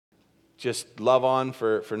just love on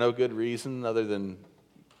for no good reason other than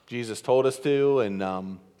Jesus told us to.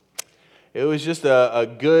 And it was just a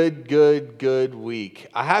good week.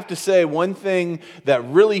 I have to say, one thing that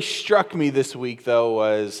really struck me this week, though,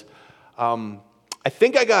 was I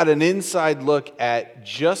think I got an inside look at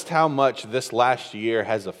just how much this last year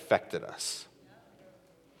has affected us.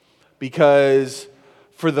 Because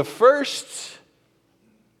for the first,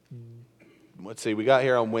 let's see, we got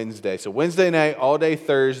here on Wednesday. So Wednesday night, all day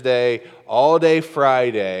Thursday, all day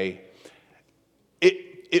Friday.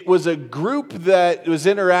 It was a group that was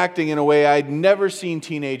interacting in a way I'd never seen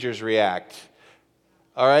teenagers react.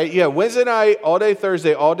 All right? Yeah, Wednesday night, all day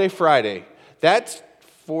Thursday, all day Friday. That's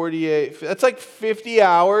 48, that's like 50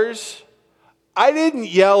 hours. I didn't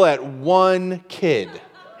yell at one kid.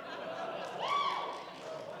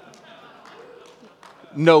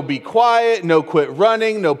 No, be quiet. No, quit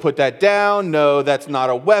running. No, put that down. No, that's not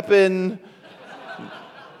a weapon.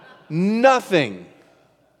 Nothing.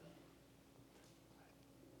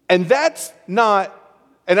 And that's not,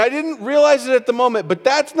 and I didn't realize it at the moment, but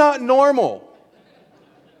that's not normal.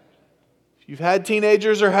 If you've had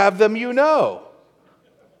teenagers or have them, you know.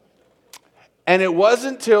 And it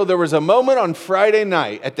wasn't till there was a moment on Friday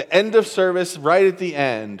night at the end of service, right at the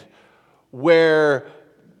end, where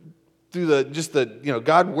through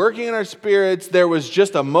God working in our spirits, there was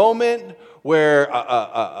just a moment where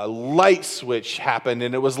a light switch happened,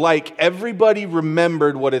 and it was like everybody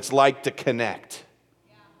remembered what it's like to connect.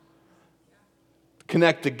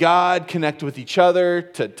 Connect to God, connect with each other,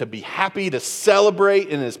 to be happy, to celebrate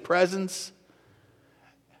in His presence.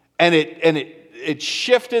 And it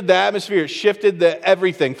shifted the atmosphere, it shifted the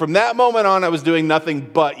everything. From that moment on, I was doing nothing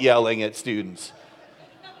but yelling at students.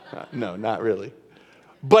 No, not really.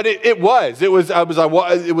 But it was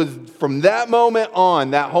from that moment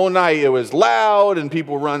on, that whole night, it was loud and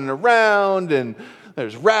people running around and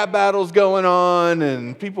there's rap battles going on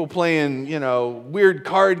and people playing, weird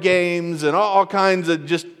card games and all kinds of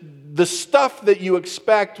just the stuff that you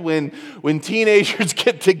expect when teenagers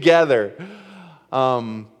get together.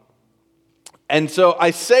 And so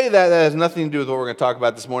I say that has nothing to do with what we're going to talk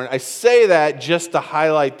about this morning. I say that just to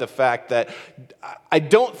highlight the fact that I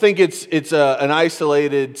don't think it's an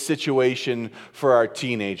isolated situation for our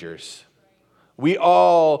teenagers. We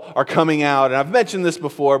all are coming out, and I've mentioned this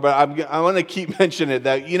before, but I want to keep mentioning it,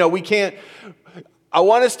 that, we can't, I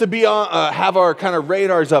want us to be on, have our kind of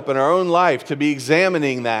radars up in our own life, to be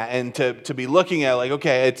examining that and to be looking at like,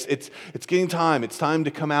 okay, it's getting time. It's time to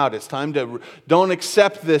come out. It's time to, don't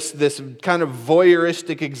accept this kind of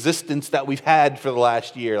voyeuristic existence that we've had for the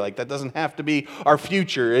last year. Like that doesn't have to be our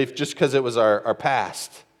future just because it was our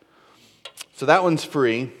past. So that one's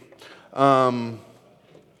free.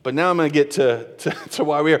 But now I'm going to get to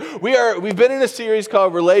why we've been in a series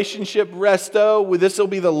called Relationship Resto. This will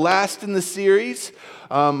be the last in the series.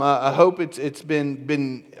 I hope it's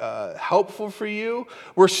been helpful for you.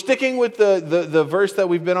 We're sticking with the verse that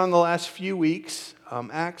we've been on the last few weeks.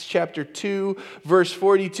 Acts chapter 2, verse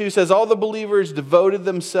 42 says, all the believers devoted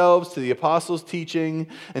themselves to the apostles' teaching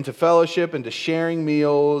and to fellowship and to sharing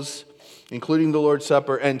meals, including the Lord's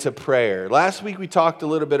Supper, and to prayer. Last week we talked a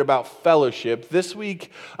little bit about fellowship. This week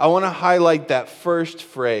I want to highlight that first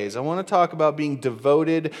phrase. I want to talk about being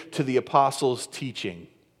devoted to the apostles' teaching.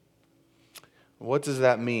 What does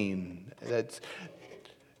that mean?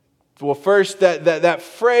 First, that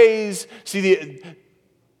phrase,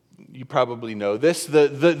 you probably know this,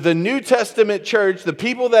 the New Testament church, the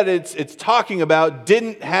people that it's talking about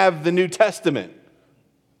didn't have the New Testament.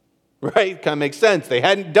 Right? Kind of makes sense. They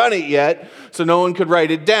hadn't done it yet, so no one could write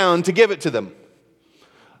it down to give it to them.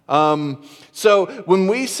 So when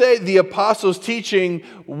we say the apostles' teaching,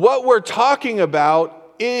 what we're talking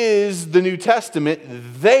about is the New Testament.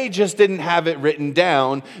 They just didn't have it written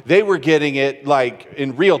down. They were getting it like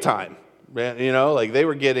in real time. Like they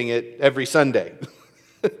were getting it every Sunday.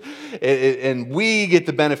 And we get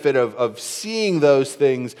the benefit of seeing those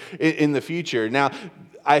things in the future. Now,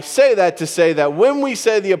 I say that to say that when we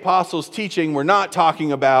say the apostles' teaching, we're not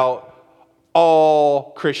talking about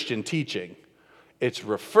all Christian teaching. It's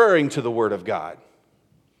referring to the Word of God.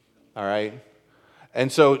 All right?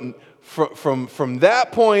 And so from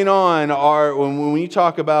that point on, when we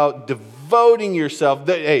talk about devoting yourself,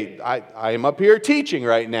 I am up here teaching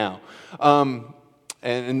right now.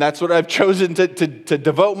 And that's what I've chosen to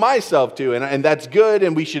devote myself to, and that's good.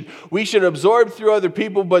 And we should absorb through other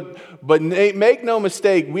people, but make no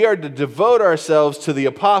mistake, we are to devote ourselves to the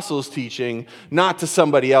apostles' teaching, not to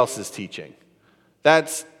somebody else's teaching.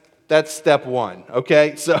 That's step one.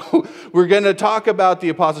 Okay, so we're going to talk about the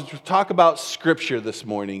apostles, talk about Scripture this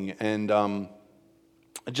morning, and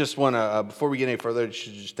I just want to, before we get any further, I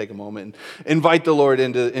should just take a moment and invite the Lord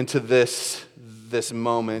into this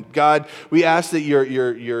moment. God, we ask that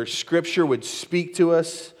your scripture would speak to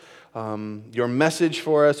us. Your message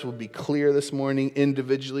for us will be clear this morning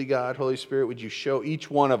individually, God. Holy Spirit, would you show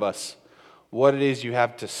each one of us what it is you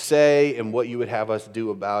have to say and what you would have us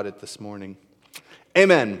do about it this morning.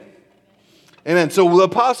 Amen. Amen. So the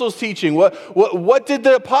apostles' teaching, what did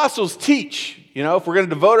the apostles teach? You know, if we're going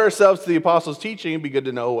to devote ourselves to the apostles' teaching, it'd be good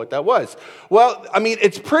to know what that was. Well, I mean,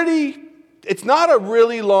 it's not a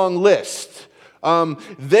really long list.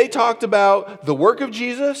 They talked about the work of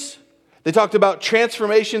Jesus. They talked about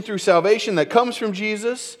transformation through salvation that comes from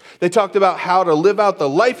Jesus. They talked about how to live out the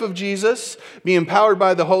life of Jesus, be empowered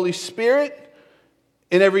by the Holy Spirit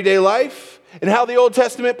in everyday life, and how the Old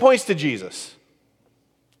Testament points to Jesus.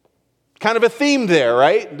 Kind of a theme there,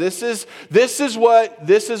 right? This is what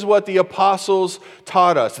the apostles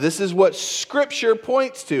taught us. This is what Scripture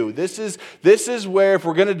points to. This is where, if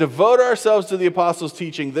we're going to devote ourselves to the apostles'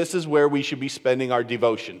 teaching, this is where we should be spending our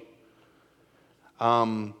devotion.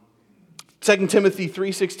 2 Timothy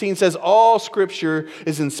 3:16 says, all Scripture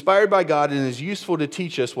is inspired by God and is useful to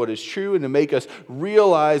teach us what is true and to make us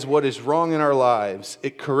realize what is wrong in our lives.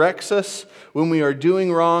 It corrects us when we are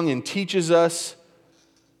doing wrong and teaches us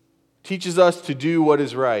to do what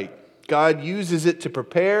is right. God uses it to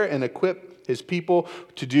prepare and equip His people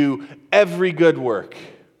to do every good work.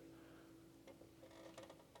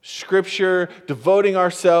 Scripture, devoting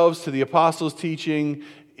ourselves to the apostles' teaching,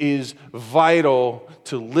 is vital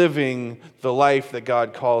to living the life that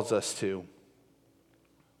God calls us to.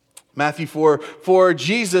 Matthew 4,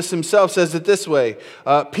 Jesus himself says it this way,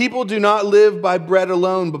 people do not live by bread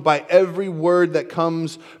alone, but by every word that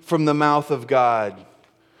comes from the mouth of God.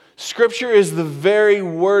 Scripture is the very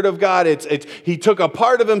word of God. He took a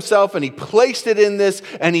part of himself and he placed it in this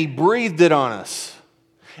and he breathed it on us.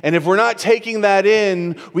 And if we're not taking that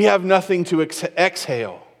in, we have nothing to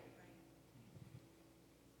exhale.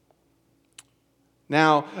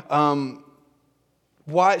 Now,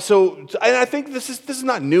 why? So, and I think this is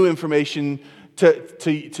not new information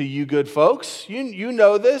to you good folks. You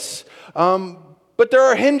know this, but there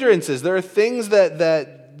are hindrances. There are things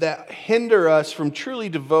that hinder us from truly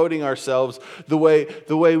devoting ourselves the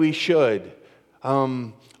way we should.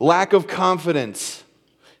 Lack of confidence.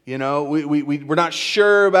 You know, we're not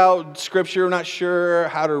sure about Scripture. We're not sure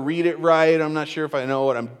how to read it right. I'm not sure if I know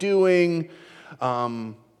what I'm doing.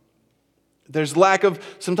 There's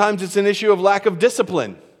sometimes it's an issue of lack of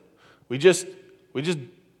discipline. We just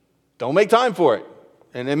don't make time for it.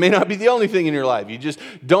 And it may not be the only thing in your life. You just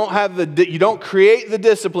don't you don't create the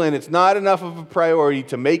discipline. It's not enough of a priority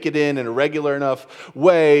to make it in a regular enough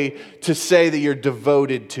way to say that you're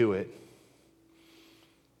devoted to it.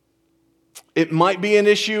 It might be an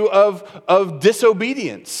issue of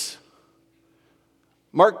disobedience.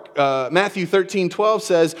 Matthew 13:12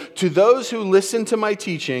 says, to those who listen to my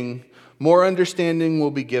teaching, more understanding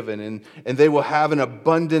will be given, and they will have an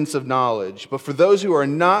abundance of knowledge. But for those who are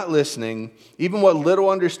not listening, even what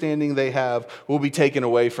little understanding they have will be taken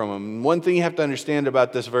away from them. And one thing you have to understand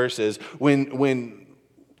about this verse is when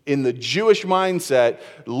in the Jewish mindset,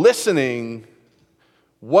 listening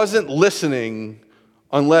wasn't listening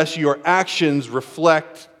unless your actions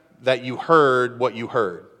reflect that you heard what you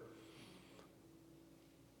heard.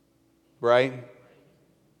 Right?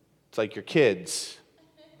 It's like your kids.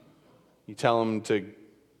 You tell them to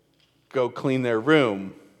go clean their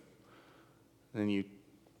room. And then you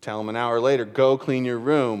tell them an hour later, go clean your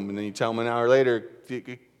room. And then you tell them an hour later,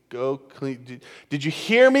 go clean. Did you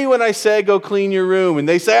hear me when I said go clean your room? And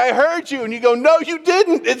they say, I heard you. And you go, no, you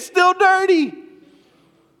didn't. It's still dirty.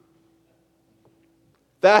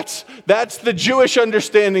 That's the Jewish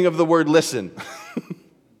understanding of the word listen.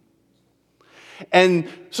 And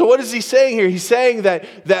so what is he saying here? He's saying that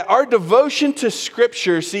our devotion to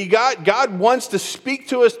Scripture, see, God wants to speak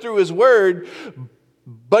to us through His Word,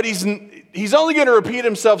 but He's only going to repeat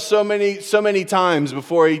Himself so many times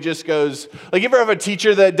before He just goes, like, you ever have a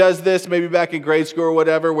teacher that does this, maybe back in grade school or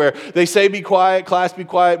whatever, where they say be quiet, class be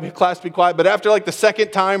quiet, class be quiet, but after like the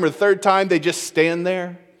second time or third time, they just stand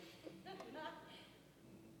there?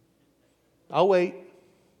 I'll wait.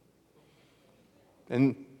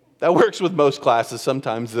 And that works with most classes.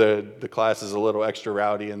 Sometimes the class is a little extra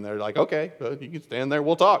rowdy and they're like, okay, you can stand there,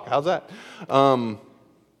 we'll talk. How's that? But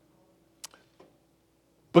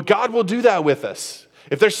God will do that with us.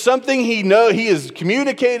 If there's something He has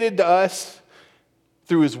communicated to us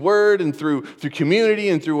through His Word and through community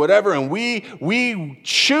and through whatever, and we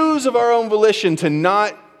choose of our own volition to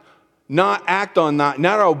not act on that,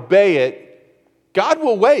 not obey it, God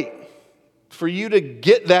will wait. for you to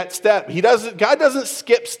get that step. God doesn't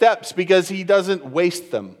skip steps because he doesn't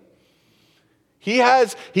waste them. He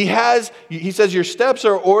says, your steps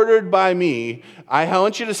are ordered by me. I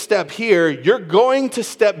want you to step here. You're going to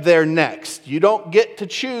step there next. You don't get to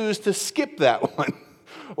choose to skip that one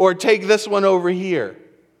or take this one over here.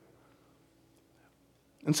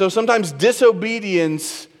 And so sometimes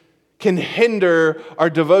disobedience can hinder our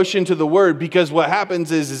devotion to the word, because what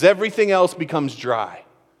happens is everything else becomes dry.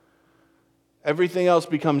 Everything else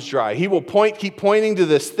becomes dry. He will keep pointing to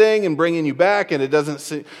this thing and bringing you back, and it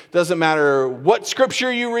doesn't matter what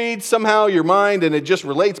scripture you read, somehow your mind, and it just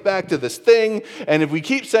relates back to this thing. And if we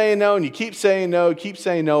keep saying no, and you keep saying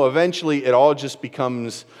no, eventually it all just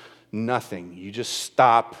becomes nothing. You just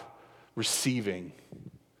stop receiving.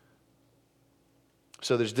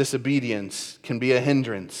 So there's disobedience, can be a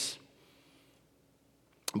hindrance.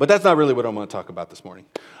 But that's not really what I'm going to talk about this morning.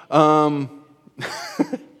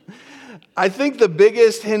 I think the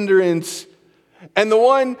biggest hindrance, and the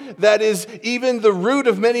one that is even the root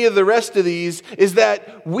of many of the rest of these, is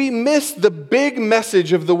that we miss the big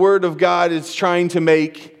message of the Word of God it's trying to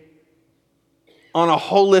make on a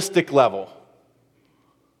holistic level.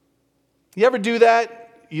 You ever do that?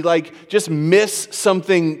 You just miss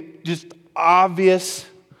something just obvious,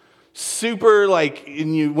 super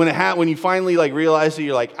when you finally realize it,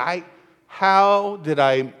 you're like, how did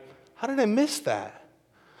I miss that?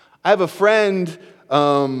 I have a friend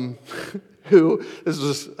who, this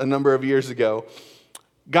was a number of years ago,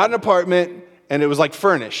 got an apartment, and it was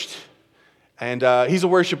furnished. And he's a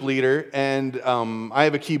worship leader, and I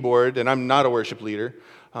have a keyboard, and I'm not a worship leader,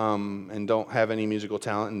 and don't have any musical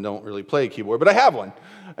talent, and don't really play a keyboard, but I have one.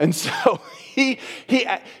 And so he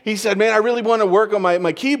said, man, I really want to work on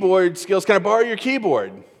my keyboard skills. Can I borrow your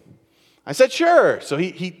keyboard? I said, sure. So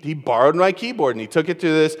he borrowed my keyboard, and he took it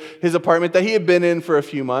to his apartment that he had been in for a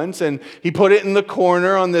few months, and he put it in the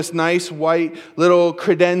corner on this nice white little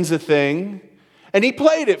credenza thing. And he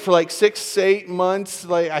played it for 6 to 8 months.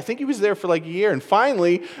 I think he was there for a year. And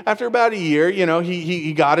finally, after about a year,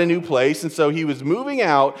 he got a new place. And so he was moving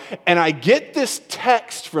out. And I get this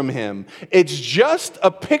text from him. It's just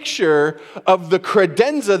a picture of the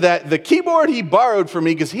credenza that the keyboard he borrowed from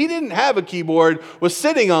me, because he didn't have a keyboard, was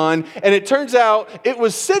sitting on. And it turns out it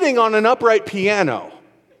was sitting on an upright piano.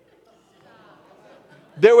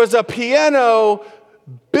 There was a piano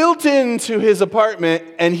built into his apartment,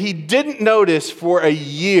 and he didn't notice for a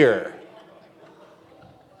year.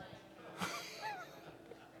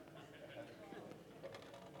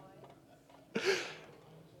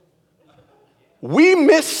 We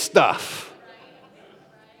miss stuff.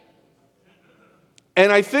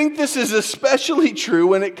 And I think this is especially true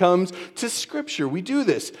when it comes to Scripture. We do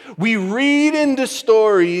this. We read into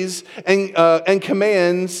stories and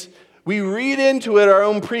commands. We read into it our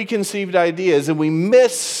own preconceived ideas, and we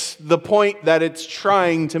miss the point that it's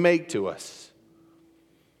trying to make to us.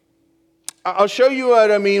 I'll show you what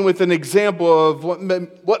I mean with an example of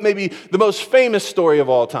what may be the most famous story of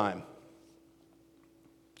all time.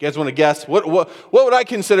 You guys want to guess? What would I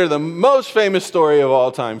consider the most famous story of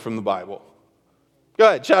all time from the Bible? Go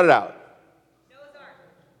ahead, shout it out. Noah's Ark.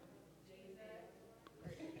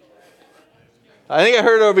 I think I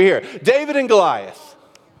heard it over here. David and Goliath.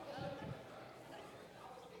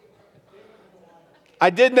 I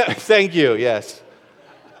did know, thank you, yes.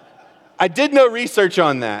 I did no research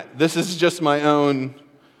on that. This is just my own,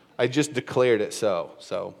 I just declared it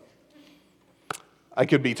so I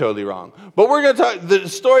could be totally wrong. But we're going to talk the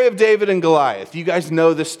story of David and Goliath. You guys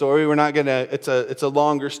know this story. We're not going to, it's a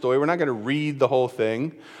longer story. We're not going to read the whole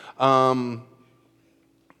thing.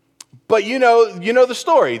 But you know the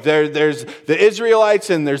story. There's the Israelites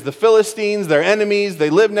and there's the Philistines. They're enemies. They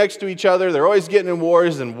live next to each other. They're always getting in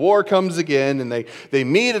wars, and war comes again. And they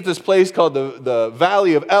meet at this place called the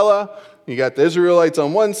Valley of Elah. You got the Israelites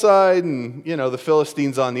on one side and, the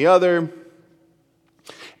Philistines on the other.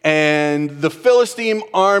 And the Philistine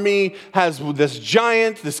army has this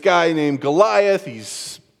giant, this guy named Goliath.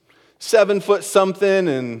 He's 7 foot something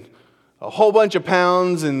and a whole bunch of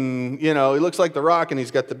pounds, and, he looks like the Rock, and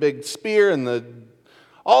he's got the big spear and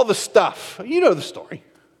all the stuff. You know the story.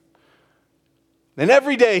 And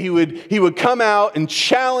every day he would come out and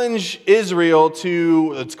challenge Israel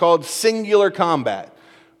to, it's called singular combat,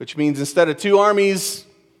 which means instead of two armies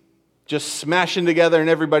just smashing together and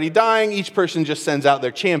everybody dying, each person just sends out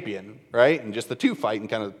their champion, right? And just the two fight and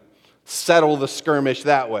kind of settle the skirmish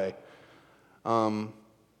that way. Can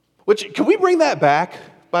we bring that back?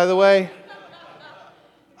 By the way,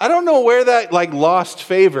 I don't know where that lost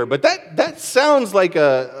favor, but that sounds like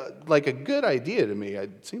a good idea to me.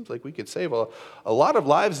 It seems like we could save a lot of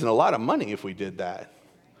lives and a lot of money if we did that.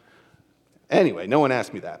 Anyway, no one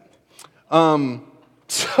asked me that.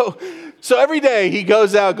 So every day he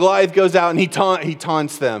goes out, Goliath goes out, and he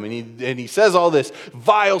taunts them, and he says all this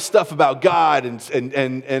vile stuff about God, and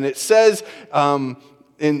it says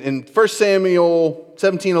in 1 Samuel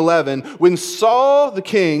 17:11, when Saul the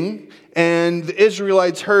king and the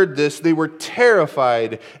Israelites heard this, they were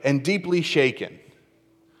terrified and deeply shaken.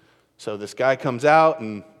 So this guy comes out,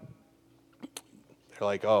 and they're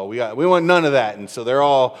like, "Oh, we want none of that," and so they're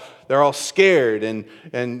all scared. And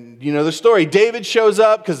you know the story. David shows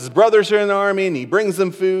up because his brothers are in the army, and he brings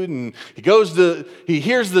them food, and he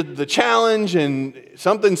hears the challenge, and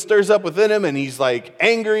something stirs up within him, and he's like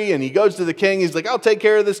angry, and he goes to the king. He's like, "I'll take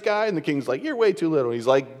care of this guy," and the king's like, "You're way too little." He's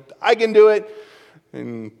like, "I can do it,"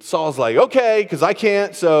 and Saul's like, "Okay, because I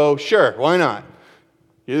can't, so sure, why not?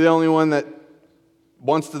 You're the only one that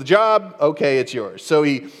wants the job. Okay, it's yours." So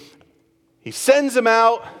he sends him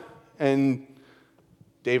out, and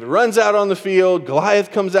David runs out on the field.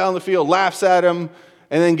 Goliath comes out on the field, laughs at him,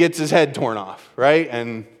 and then gets his head torn off, right?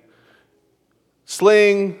 And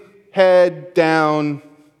sling, head down.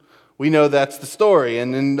 We know that's the story.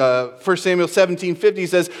 And in 1 Samuel 17:50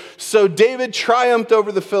 says, "So David triumphed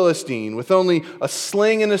over the Philistine with only a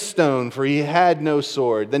sling and a stone, for he had no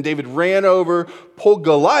sword. Then David ran over, pulled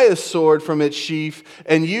Goliath's sword from its sheath,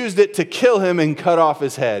 and used it to kill him and cut off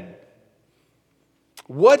his head."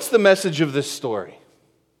 What's the message of this story?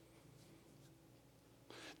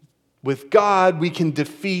 With God, we can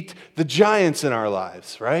defeat the giants in our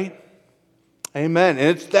lives, right? Amen.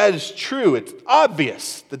 And that is true. It's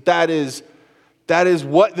obvious that is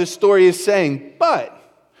what this story is saying. But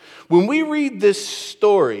when we read this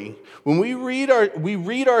story, when we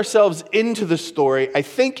read ourselves into the story, I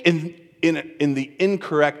think in the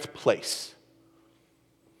incorrect place.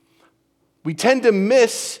 We tend to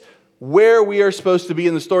miss where we are supposed to be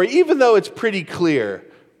in the story, even though it's pretty clear.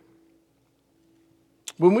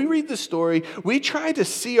 When we read the story, we try to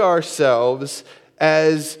see ourselves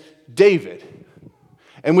as David.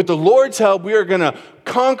 And with the Lord's help, we are going to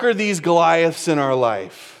conquer these Goliaths in our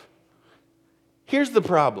life. Here's the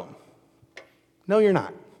problem. No, you're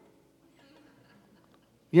not.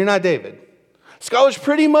 You're not David. Scholars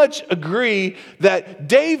pretty much agree that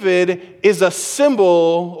David is a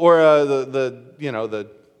symbol, or the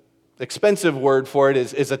expensive word for it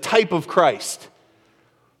is a type of Christ.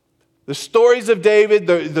 The stories of David,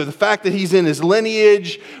 the fact that he's in his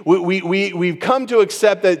lineage, we've come to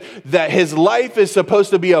accept that his life is supposed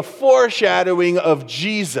to be a foreshadowing of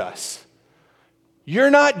Jesus. You're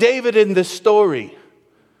not David in this story.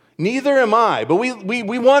 Neither am I. But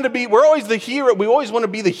we want to be, we're always the hero. We always want to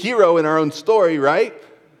be the hero in our own story, right?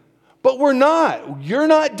 But we're not. You're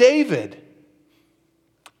not David.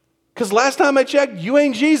 Because last time I checked, you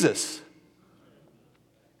ain't Jesus.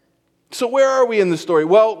 So where are we in the story?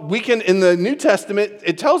 Well, we can, in the New Testament,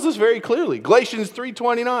 it tells us very clearly. Galatians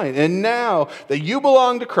 3:29, "And now that you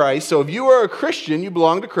belong to Christ," so if you are a Christian, you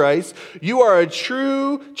belong to Christ, "you are a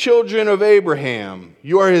true children of Abraham.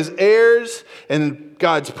 You are his heirs, and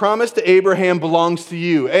God's promise to Abraham belongs to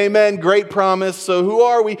you." Amen, great promise. So who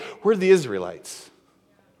are we? We're the Israelites.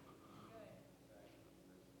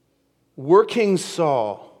 We're King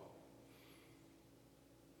Saul.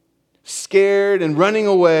 Scared and running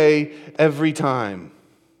away every time.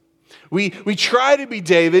 We try to be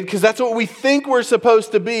David because that's what we think we're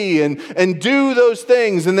supposed to be and do those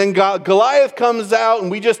things. And then Goliath comes out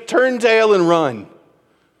and we just turn tail and run.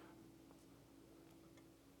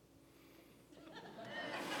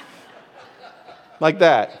 Like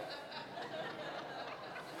that.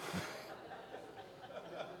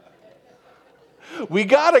 We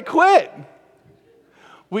gotta quit.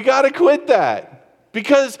 We gotta quit that.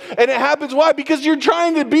 And it happens why? Because you're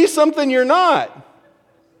trying to be something you're not.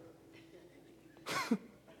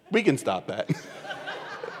 We can stop that.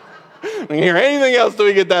 I can hear anything else till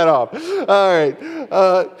we get that off. All right.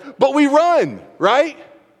 But we run, right?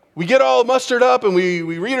 We get all mustered up and we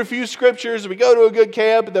read a few scriptures. We go to a good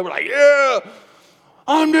camp and then we're like, yeah,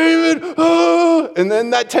 I'm David. And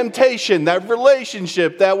then that temptation, that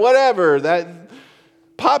relationship, that whatever, that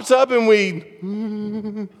pops up and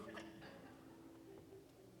we...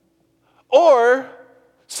 Or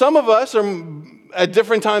some of us are at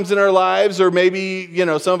different times in our lives, or maybe,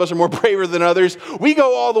 some of us are more braver than others. We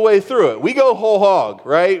go all the way through it. We go whole hog,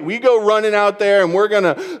 right? We go running out there and we're going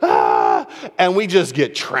to, and we just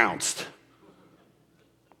get trounced.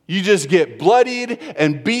 You just get bloodied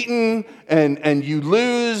and beaten and you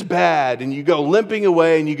lose bad and you go limping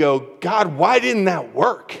away and you go, God, why didn't that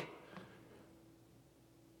work?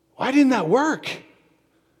 Why didn't that work?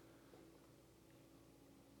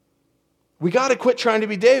 We got to quit trying to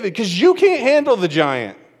be David because you can't handle the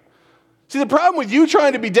giant. See, the problem with you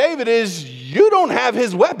trying to be David is you don't have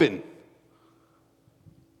his weapon.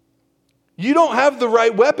 You don't have the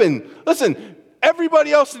right weapon. Listen,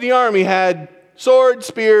 everybody else in the army had sword,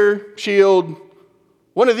 spear, shield,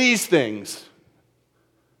 one of these things.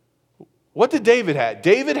 What did David have?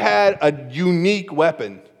 David had a unique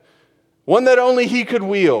weapon, one that only he could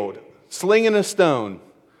wield, sling and a stone.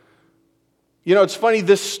 You know, it's funny,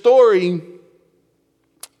 this story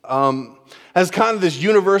has kind of this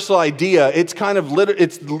universal idea. It's kind of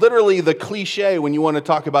it's literally the cliche when you want to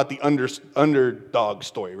talk about the underdog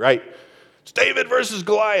story, right? It's David versus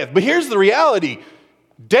Goliath. But here's the reality.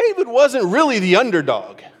 David wasn't really the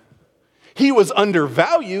underdog. He was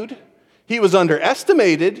undervalued. He was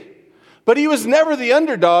underestimated. But he was never the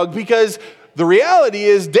underdog because the reality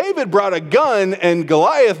is David brought a gun and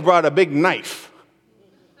Goliath brought a big knife.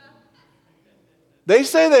 They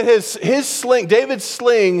say that his sling, David's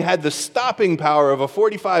sling, had the stopping power of a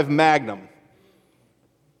 .45 Magnum.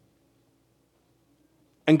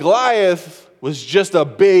 And Goliath was just a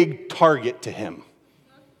big target to him.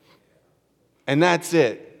 And that's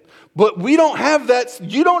it. But we don't have that.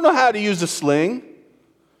 You don't know how to use a sling.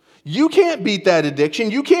 You can't beat that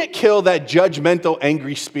addiction. You can't kill that judgmental,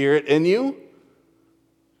 angry spirit in you.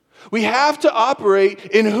 We have to operate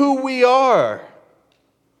in who we are.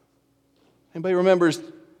 Anybody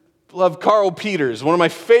love Carl Peters, one of my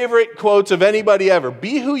favorite quotes of anybody ever.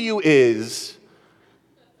 Be who you is,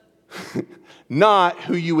 not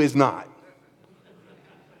who you is not.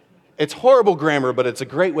 It's horrible grammar, but it's a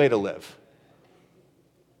great way to live.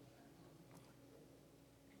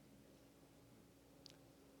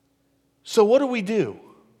 So what do we do?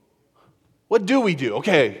 What do we do?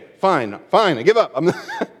 Okay, fine, I give up. I'm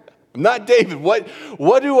not David. What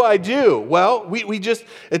do I do? Well,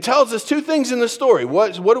 it tells us two things in the story.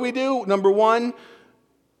 What do we do? Number one,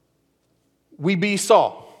 we be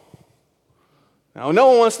Saul. Now, no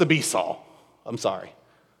one wants to be Saul. I'm sorry.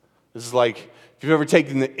 This is like, if you've ever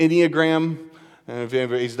taken the Enneagram, and if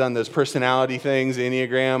anybody's done those personality things, the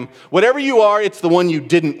Enneagram, whatever you are, it's the one you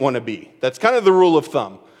didn't want to be. That's kind of the rule of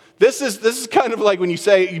thumb. This is kind of like when you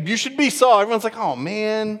say, you should be Saul. Everyone's like, oh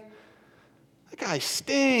man, that guy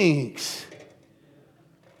stinks.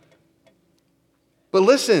 But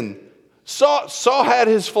listen, Saul had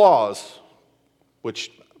his flaws,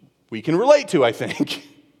 which we can relate to, I think.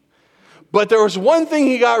 But there was one thing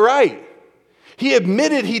he got right. He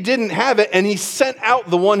admitted he didn't have it, and he sent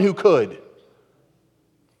out the one who could.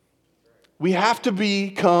 We have to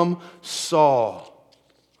become Saul.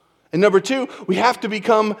 And number two, we have to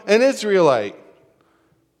become an Israelite.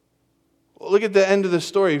 Look at the end of the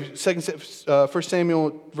story. 1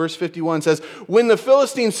 Samuel verse 51 says, when the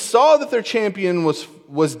Philistines saw that their champion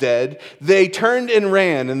was dead, they turned and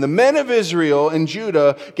ran. And the men of Israel and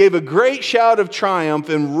Judah gave a great shout of triumph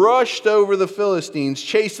and rushed over the Philistines,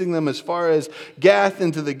 chasing them as far as Gath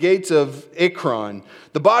into the gates of Ekron.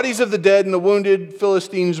 The bodies of the dead and the wounded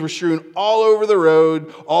Philistines were strewn all over the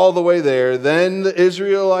road, all the way there. Then the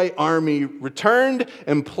Israelite army returned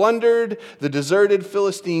and plundered the deserted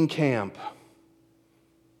Philistine camp.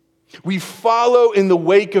 We follow in the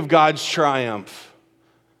wake of God's triumph.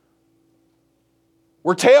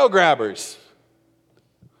 We're tail grabbers,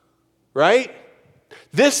 right?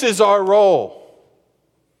 This is our role.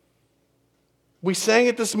 We sang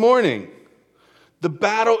it this morning. The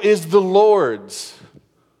battle is the Lord's.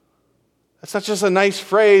 That's not just a nice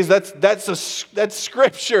phrase. That's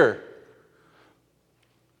scripture.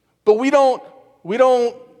 But we don't.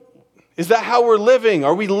 Is that how we're living?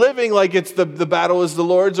 Are we living like it's the battle is the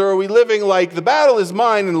Lord's, or are we living like the battle is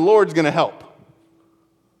mine and the Lord's going to help?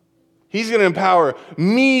 He's going to empower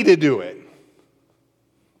me to do it.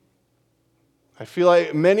 I feel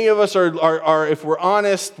like many of us are, if we're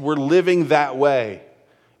honest, we're living that way.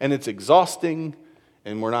 And it's exhausting,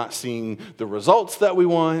 and we're not seeing the results that we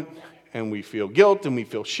want, and we feel guilt and we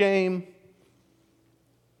feel shame.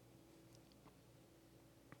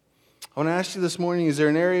 I want to ask you this morning, is there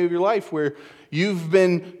an area of your life where you've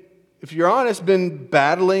been, if you're honest, been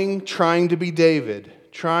battling, trying to be David,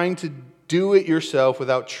 trying to do it yourself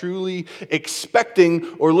without truly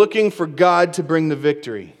expecting or looking for God to bring the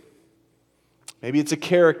victory? Maybe it's a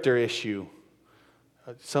character issue,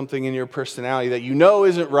 something in your personality that you know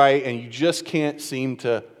isn't right and you just can't seem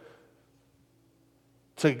to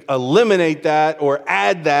eliminate that or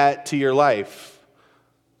add that to your life.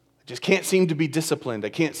 I just can't seem to be disciplined. I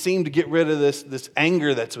can't seem to get rid of this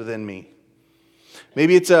anger that's within me.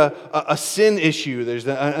 Maybe it's a sin issue. There's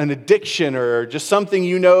an addiction or just something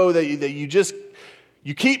you know that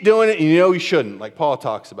you keep doing it and you know you shouldn't, like Paul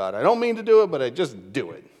talks about. I don't mean to do it, but I just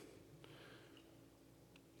do it.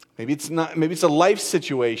 Maybe it's a life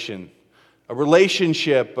situation. a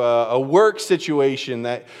relationship, a work situation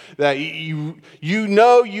that you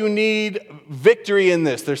know you need victory in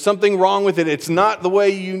this. There's something wrong with it. It's not the way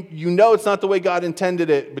you know it's not the way God intended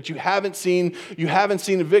it, but you haven't seen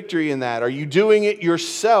a victory in that. Are you doing it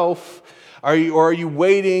yourself? Or are you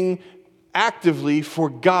waiting actively for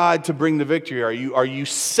God to bring the victory? Are you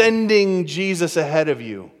sending Jesus ahead of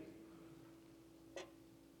you?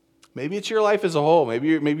 Maybe it's your life as a whole. Maybe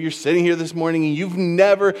you're sitting here this morning and you've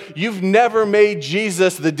never made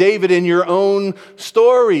Jesus the David in your own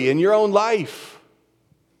story, in your own life.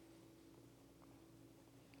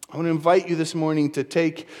 I want to invite you this morning to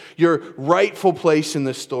take your rightful place in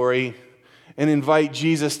the story and invite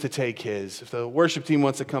Jesus to take his. If the worship team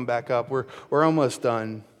wants to come back up, we're almost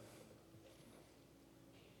done.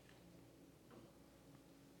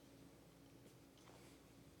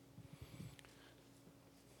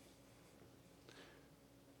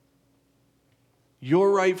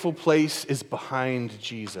 Your rightful place is behind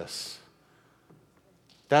Jesus.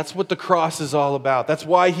 That's what the cross is all about. That's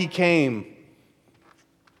why he came.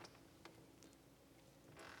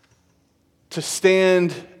 To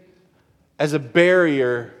stand as a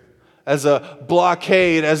barrier, as a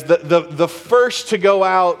blockade, as the first to go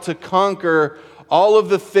out to conquer all of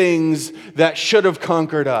the things that should have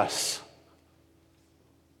conquered us.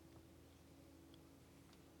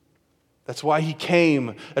 That's why he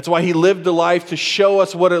came. That's why he lived a life to show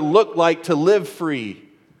us what it looked like to live free.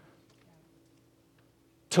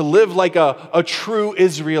 To live like a true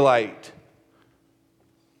Israelite.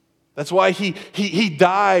 That's why he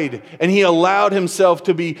died and he allowed himself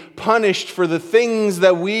to be punished for the things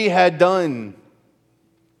that we had done.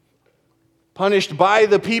 Punished by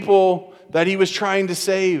the people that he was trying to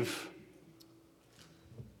save.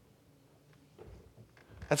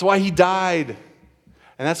 That's why he died.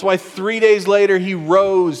 And that's why 3 days later he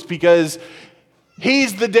rose, because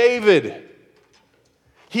he's the David.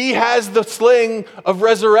 He has the sling of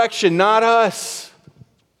resurrection, not us.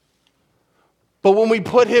 But when we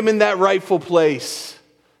put him in that rightful place,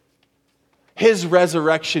 his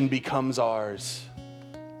resurrection becomes ours.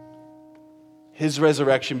 His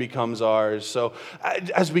resurrection becomes ours. So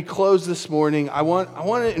as we close this morning, I want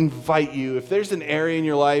to invite you, if there's an area in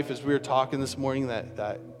your life, as we were talking this morning,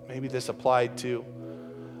 that maybe this applied to,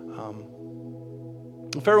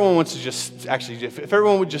 if everyone wants to if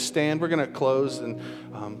everyone would just stand, we're going to close and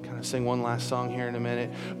kind of sing one last song here in a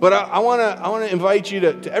minute. But I want to invite you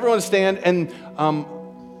to everyone to stand, and I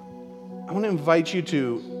want to invite you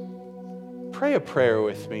to pray a prayer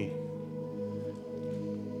with me.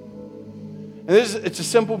 And it's a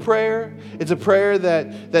simple prayer. It's a prayer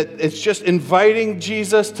that it's just inviting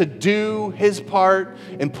Jesus to do his part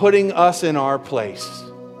and putting us in our place.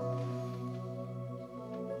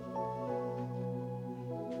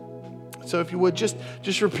 So if you would, just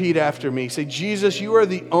repeat after me. Say, Jesus, you are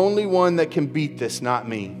the only one that can beat this, not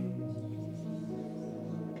me.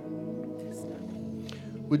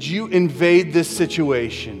 Would you invade this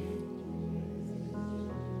situation?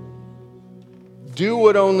 Do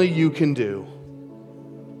what only you can do.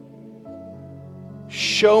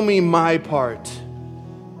 Show me my part.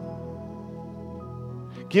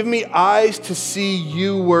 Give me eyes to see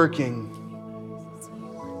you working.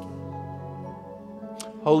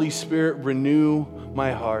 Holy Spirit, renew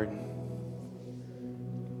my heart.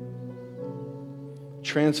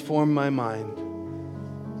 Transform my mind.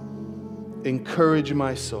 Encourage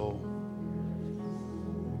my soul.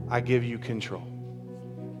 I give you control.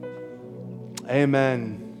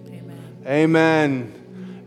 Amen. Amen. Amen.